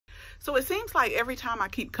So it seems like every time I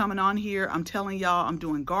keep coming on here, I'm telling y'all I'm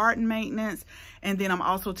doing garden maintenance, and then I'm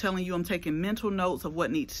also telling you I'm taking mental notes of what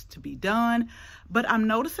needs to be done. But I'm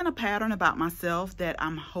noticing a pattern about myself that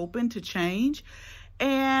I'm hoping to change,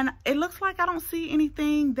 and it looks like I don't see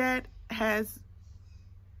anything that has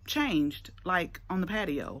changed, like on the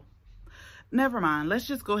patio. Never mind, let's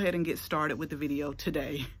just go ahead and get started with the video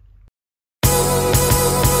today.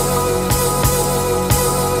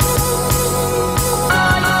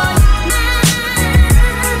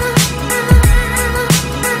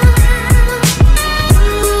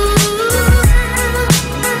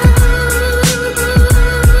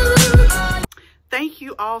 Thank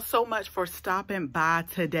you all so much for stopping by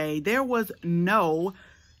today. There was no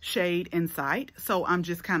shade in sight, so I'm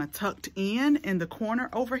just kind of tucked in the corner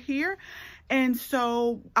over here. And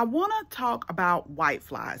so I want to talk about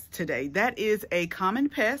whiteflies today. That is a common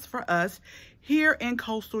pest for us here in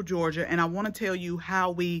coastal Georgia, and I want to tell you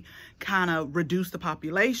how we kind of reduce the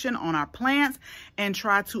population on our plants and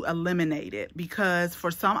try to eliminate it, because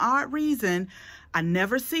for some odd reason I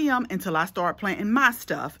never see them until I start planting my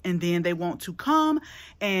stuff, and then they want to come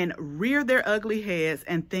and rear their ugly heads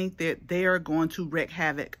and think that they're going to wreak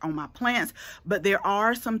havoc on my plants. But there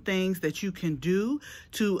are some things that you can do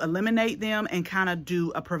to eliminate them and kind of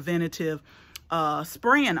do a preventative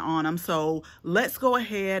spraying on them. So let's go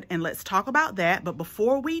ahead and let's talk about that. But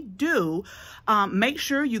before we do, make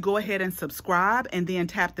sure you go ahead and subscribe and then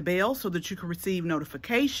tap the bell so that you can receive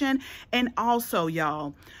notification. And also,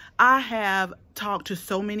 y'all, I have talked to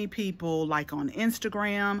so many people, like on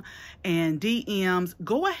Instagram and DMs.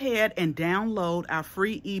 Go ahead and download our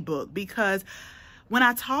free ebook, because when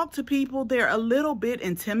I talk to people, they're a little bit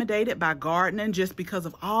intimidated by gardening just because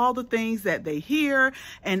of all the things that they hear,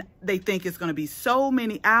 and they think it's going to be so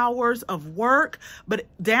many hours of work. But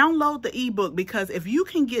download the ebook, because if you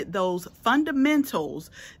can get those fundamentals,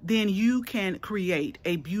 then you can create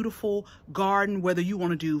a beautiful garden, whether you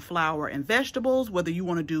want to do flower and vegetables, whether you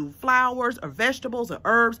want to do flowers or vegetables or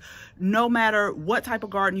herbs. No matter what type of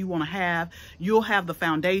garden you want to have, you'll have the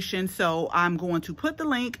foundation. So I'm going to put the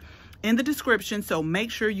link in the description, so make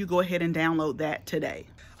sure you go ahead and download that today.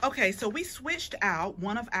 Okay, so we switched out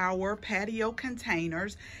one of our patio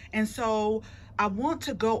containers, and so I want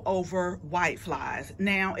to go over whiteflies.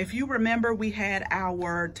 Now, if you remember, we had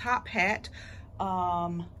our top hat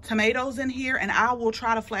tomatoes in here, and I will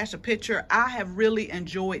try to flash a picture. I have really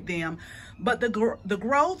enjoyed them, but the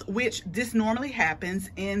growth, which this normally happens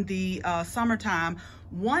in the summertime,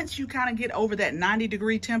 once you kind of get over that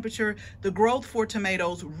 90-degree temperature, the growth for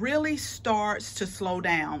tomatoes really starts to slow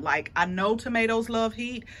down. Like, I know tomatoes love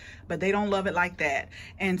heat, but they don't love it like that.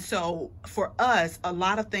 And so for us, a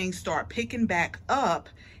lot of things start picking back up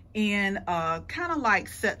in kind of like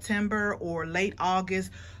September or late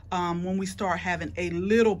August, when we start having a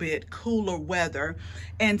little bit cooler weather.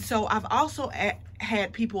 And so I've also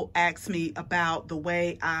had people ask me about the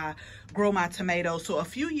way I grow my tomatoes. So a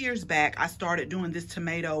few years back, I started doing this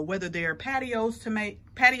tomato, whether they're patio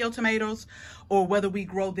tomatoes or whether we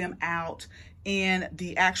grow them out in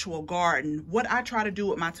the actual garden. What I try to do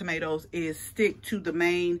with my tomatoes is stick to the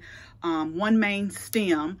main one main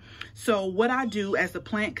stem. So what I do, as the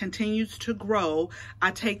plant continues to grow,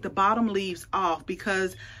 I take the bottom leaves off,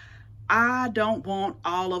 because I don't want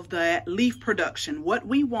all of that leaf production. What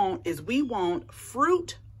we want is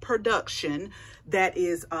fruit production that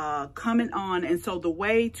is coming on. And so the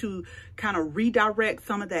way to kind of redirect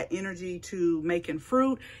some of that energy to making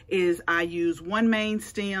fruit is I use one main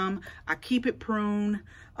stem. I keep it pruned.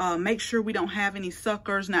 Make sure we don't have any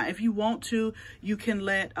suckers. Now, if you want to, you can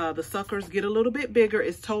let the suckers get a little bit bigger.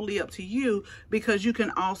 It's totally up to you, because you can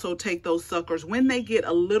also take those suckers when they get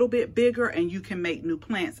a little bit bigger and you can make new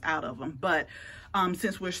plants out of them. But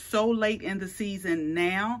since we're so late in the season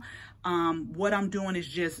now, what I'm doing is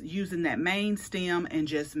just using that main stem and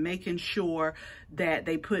just making sure that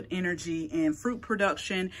they put energy in fruit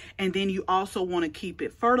production. And then you also want to keep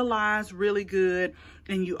it fertilized really good.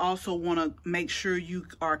 And you also want to make sure you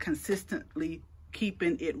are consistently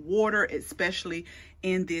keeping it water, especially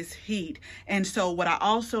in this heat. And so what I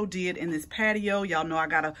also did in this patio, y'all know I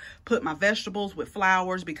gotta put my vegetables with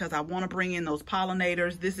flowers because I want to bring in those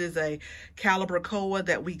pollinators. This is a Calibrachoa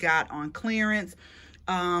that we got on clearance.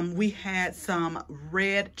 We had some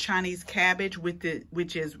red Chinese cabbage with it,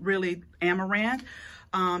 which is really amaranth,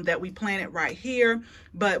 that we planted right here.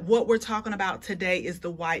 But what we're talking about today is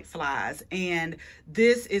the whiteflies, and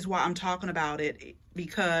this is why I'm talking about it,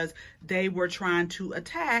 because they were trying to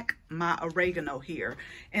attack my oregano here.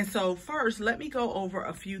 And so first, let me go over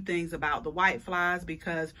a few things about the whiteflies,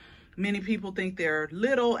 because many people think they're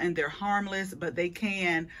little and they're harmless, but they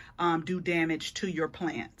can do damage to your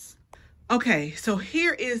plants. Okay, so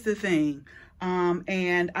here is the thing.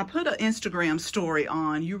 And I put an Instagram story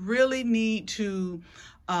on. You really need to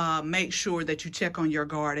make sure that you check on your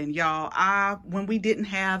garden. Y'all, when we didn't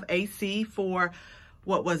have AC for,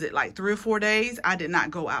 what was it, like 3 or 4 days, I did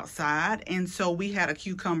not go outside. And so we had a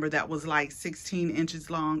cucumber that was like 16 inches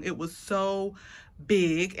long. It was so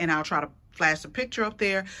big, and I'll try to flash the picture up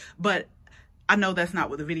there, but I know that's not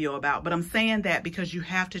what the video about. But I'm saying that because you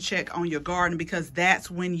have to check on your garden, because that's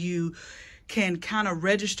when you can kind of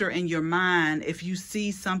register in your mind. If you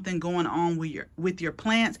see something going on with your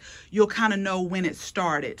plants, you'll kind of know when it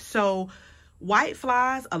started. So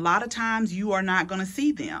whiteflies, a lot of times you are not going to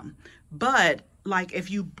see them, but like if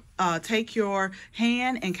you take your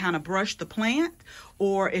hand and kind of brush the plant,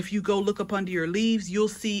 or if you go look up under your leaves, you'll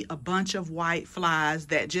see a bunch of white flies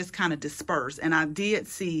that just kind of disperse. And I did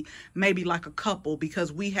see maybe like a couple,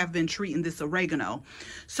 because we have been treating this oregano.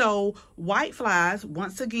 So white flies,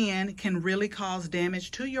 once again, can really cause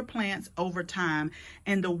damage to your plants over time.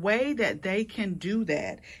 And the way that they can do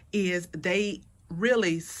that is they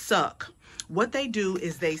really suck. What they do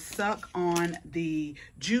is they suck on the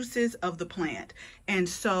juices of the plant. And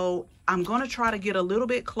so I'm going to try to get a little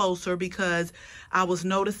bit closer, because I was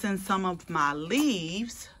noticing some of my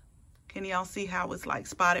leaves, can y'all see how it's like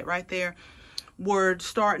spotted right there, were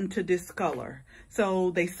starting to discolor.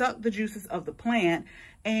 So they suck the juices of the plant.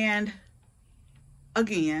 And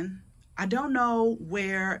again, I don't know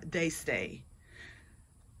where they stay.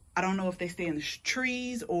 I don't know if they stay in the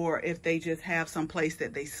trees or if they just have some place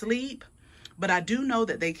that they sleep. But I do know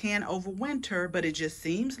that they can overwinter, but it just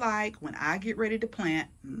seems like when I get ready to plant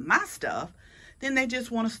my stuff, then they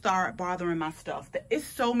just want to start bothering my stuff. It's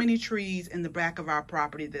so many trees in the back of our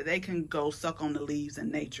property that they can go suck on the leaves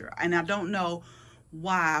in nature. And I don't know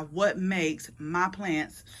why, what makes my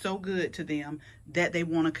plants so good to them that they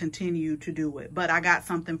want to continue to do it. But I got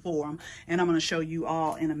something for them, and I'm going to show you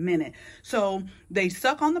all in a minute. So they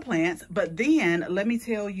suck on the plants, but then let me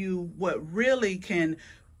tell you what really can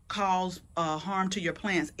cause harm to your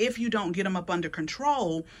plants if you don't get them up under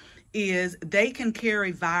control is they can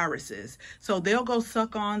carry viruses. So they'll go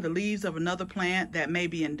suck on the leaves of another plant that may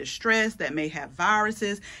be in distress, that may have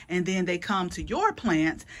viruses, and then they come to your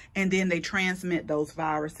plants, and then they transmit those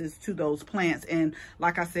viruses to those plants. And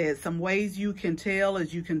like I said, some ways you can tell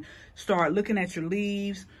is you can start looking at your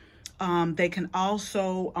leaves. They can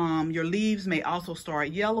also, your leaves may also start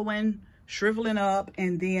yellowing, shriveling up,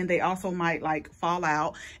 and then they also might like fall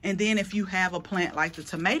out. And then if you have a plant like the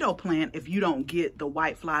tomato plant, if you don't get the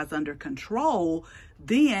whiteflies under control,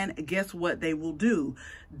 then guess what they will do?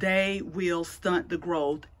 They will stunt the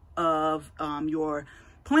growth of your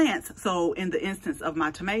plants. So in the instance of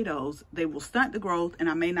my tomatoes, they will stunt the growth, and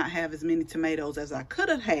I may not have as many tomatoes as I could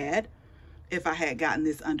have had if I had gotten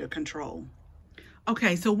this under control.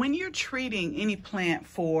 Okay, so when you're treating any plant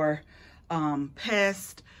for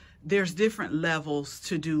pest, there's different levels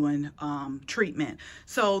to doing treatment.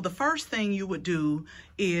 So the first thing you would do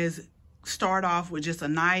is start off with just a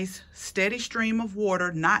nice steady stream of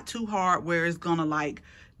water, not too hard where it's gonna like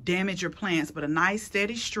damage your plants, but a nice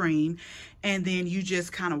steady stream. And then you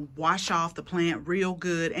just kind of wash off the plant real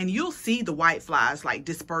good, and you'll see the whiteflies like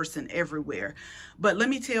dispersing everywhere. But let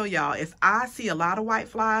me tell y'all, if I see a lot of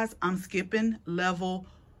whiteflies, I'm skipping level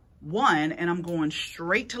 1 and I'm going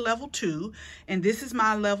straight to level 2. And this is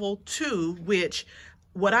my level 2, which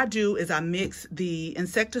what I do is I mix the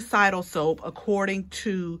insecticidal soap according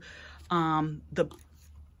to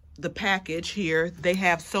the package here. They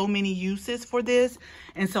have so many uses for this,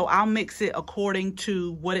 and so I'll mix it according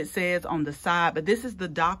to what it says on the side. But this is the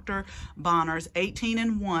Dr. Bonner's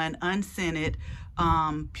 18-in-1 unscented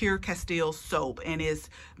pure Castile soap, and it's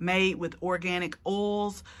made with organic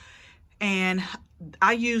oils. And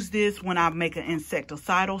I use this when I make an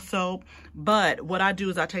insecticidal soap, but what I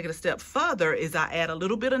do is I take it a step further, is I add a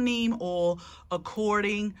little bit of neem oil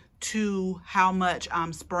according to how much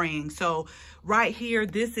I'm spraying. So right here,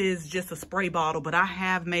 this is just a spray bottle, but I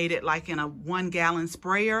have made it like in a 1-gallon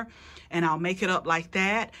sprayer, and I'll make it up like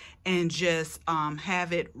that and just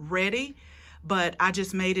have it ready. But I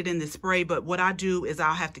just made it in the spray. But what I do is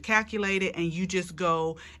I'll have to calculate it, and you just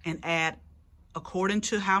go and add according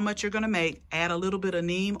to how much you're gonna make, add a little bit of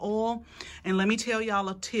neem oil. And let me tell y'all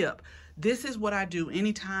a tip. This is what I do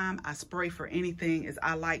anytime I spray for anything, is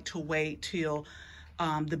I like to wait till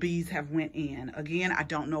the bees have went in. Again, I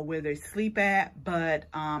don't know where they sleep at, but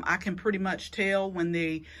I can pretty much tell when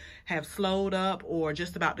they have slowed up or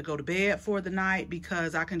just about to go to bed for the night,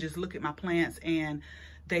 because I can just look at my plants and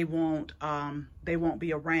they won't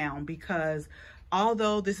be around. Because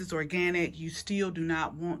although this is organic, you still do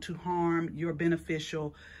not want to harm your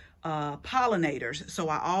beneficial pollinators. So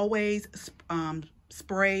I always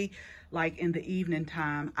spray like in the evening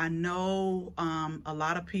time. I know a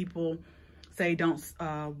lot of people say don't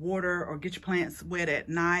water or get your plants wet at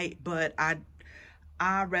night, but I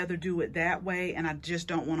rather do it that way, and I just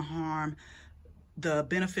don't want to harm the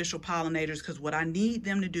beneficial pollinators, because what I need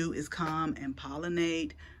them to do is come and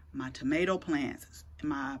pollinate my tomato plants,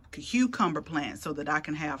 my cucumber plants, so that I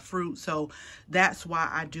can have fruit. So that's why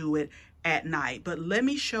I do it at night. But let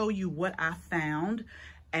me show you what I found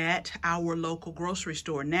at our local grocery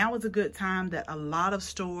store. Now is a good time that a lot of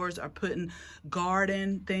stores are putting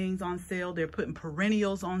garden things on sale. They're putting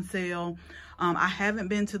perennials on sale. I haven't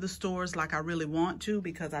been to the stores like I really want to,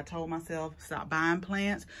 because I told myself stop buying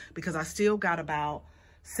plants, because I still got about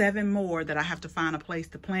 7 more that I have to find a place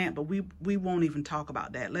to plant, but we won't even talk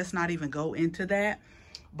about that. Let's not even go into that.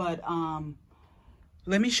 But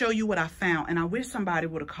let me show you what I found. And I wish somebody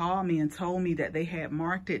would have called me and told me that they had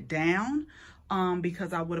marked it down,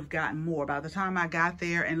 because I would have gotten more. By the time I got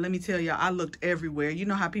there, and let me tell you, I looked everywhere. You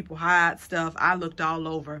know how people hide stuff. I looked all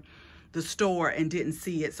over the store and didn't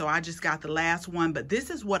see it. So I just got the last one. But this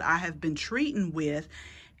is what I have been treating with,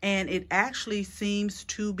 and it actually seems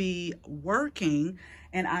to be working.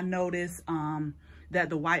 And I noticed that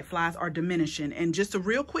the whiteflies are diminishing. And just a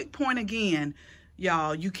real quick point again,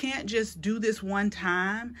 y'all, you can't just do this one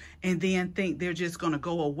time and then think they're just going to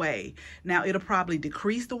go away. Now, it'll probably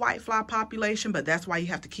decrease the whitefly population, but that's why you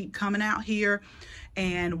have to keep coming out here.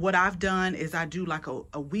 And what I've done is I do like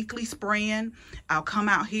a weekly spraying. I'll come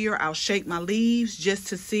out here, I'll shake my leaves just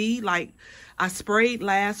to see. Like, I sprayed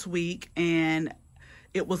last week and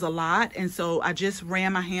it was a lot, and so I just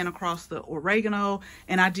ran my hand across the oregano,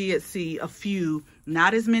 and I did see a few,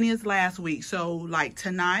 not as many as last week. So like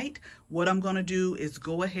tonight, what I'm gonna do is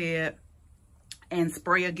go ahead and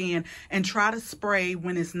spray again, and try to spray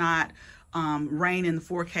when it's not rain in the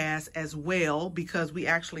forecast as well, because we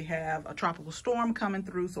actually have a tropical storm coming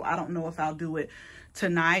through. So I don't know if I'll do it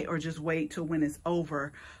tonight or just wait till when it's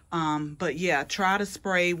over. But yeah, try to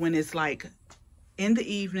spray when it's like in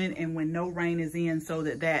the evening and when no rain is in, so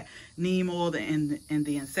that that neem oil and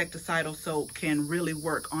the insecticidal soap can really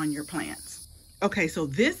work on your plants. Okay, so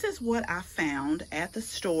this is what I found at the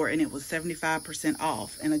store, and it was 75%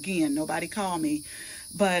 off. And again, nobody called me.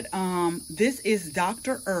 But this is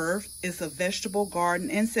Dr. Earth. It's a vegetable garden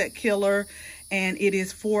insect killer, and it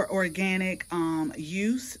is for organic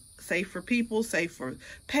use, safe for people, safe for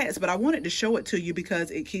pets. But I wanted to show it to you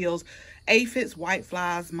because it kills aphids,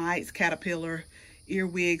 whiteflies, mites, caterpillar,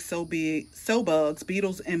 earwigs, sow bugs,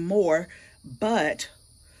 beetles, and more. But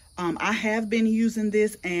I have been using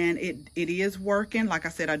this, and it is working. Like I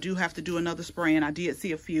said, I do have to do another spray, and I did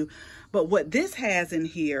see a few. But what this has in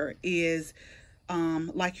here is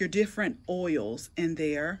like your different oils in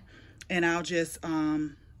there, and I'll just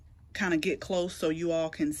kind of get close so you all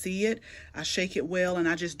can see it. I shake it well, and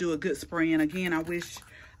I just do a good spray. And again, I wish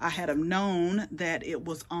I had have known that it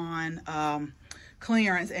was on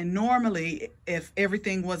clearance. And normally, if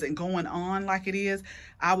everything wasn't going on like it is,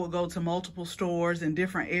 I would go to multiple stores in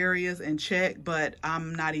different areas and check, but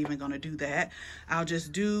I'm not even going to do that. I'll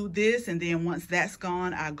just do this, and then once that's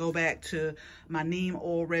gone, I'll go back to my neem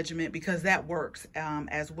oil regimen, because that works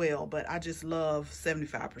as well. But I just love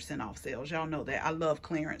 75% off sales. Y'all know that I love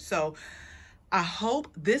clearance. So I hope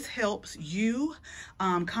this helps you.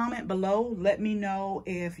 Comment below. Let me know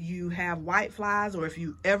if you have whiteflies, or if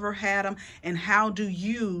you ever had them, and how do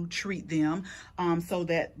you treat them, so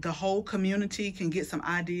that the whole community can get some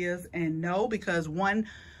ideas and know, because one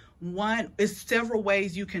is several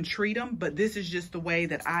ways you can treat them, but this is just the way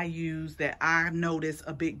that I use, that I notice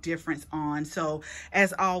a big difference on. So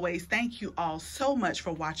as always, thank you all so much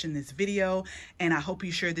for watching this video, and I hope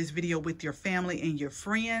you share this video with your family and your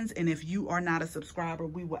friends. And if you are not a subscriber,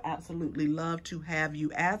 we would absolutely love to have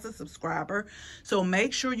you as a subscriber. So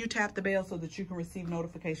make sure you tap the bell so that you can receive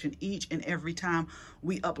notification each and every time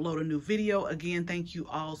we upload a new video. Again, thank you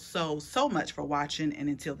all so much for watching, and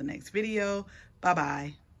until the next video,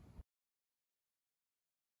 bye-bye.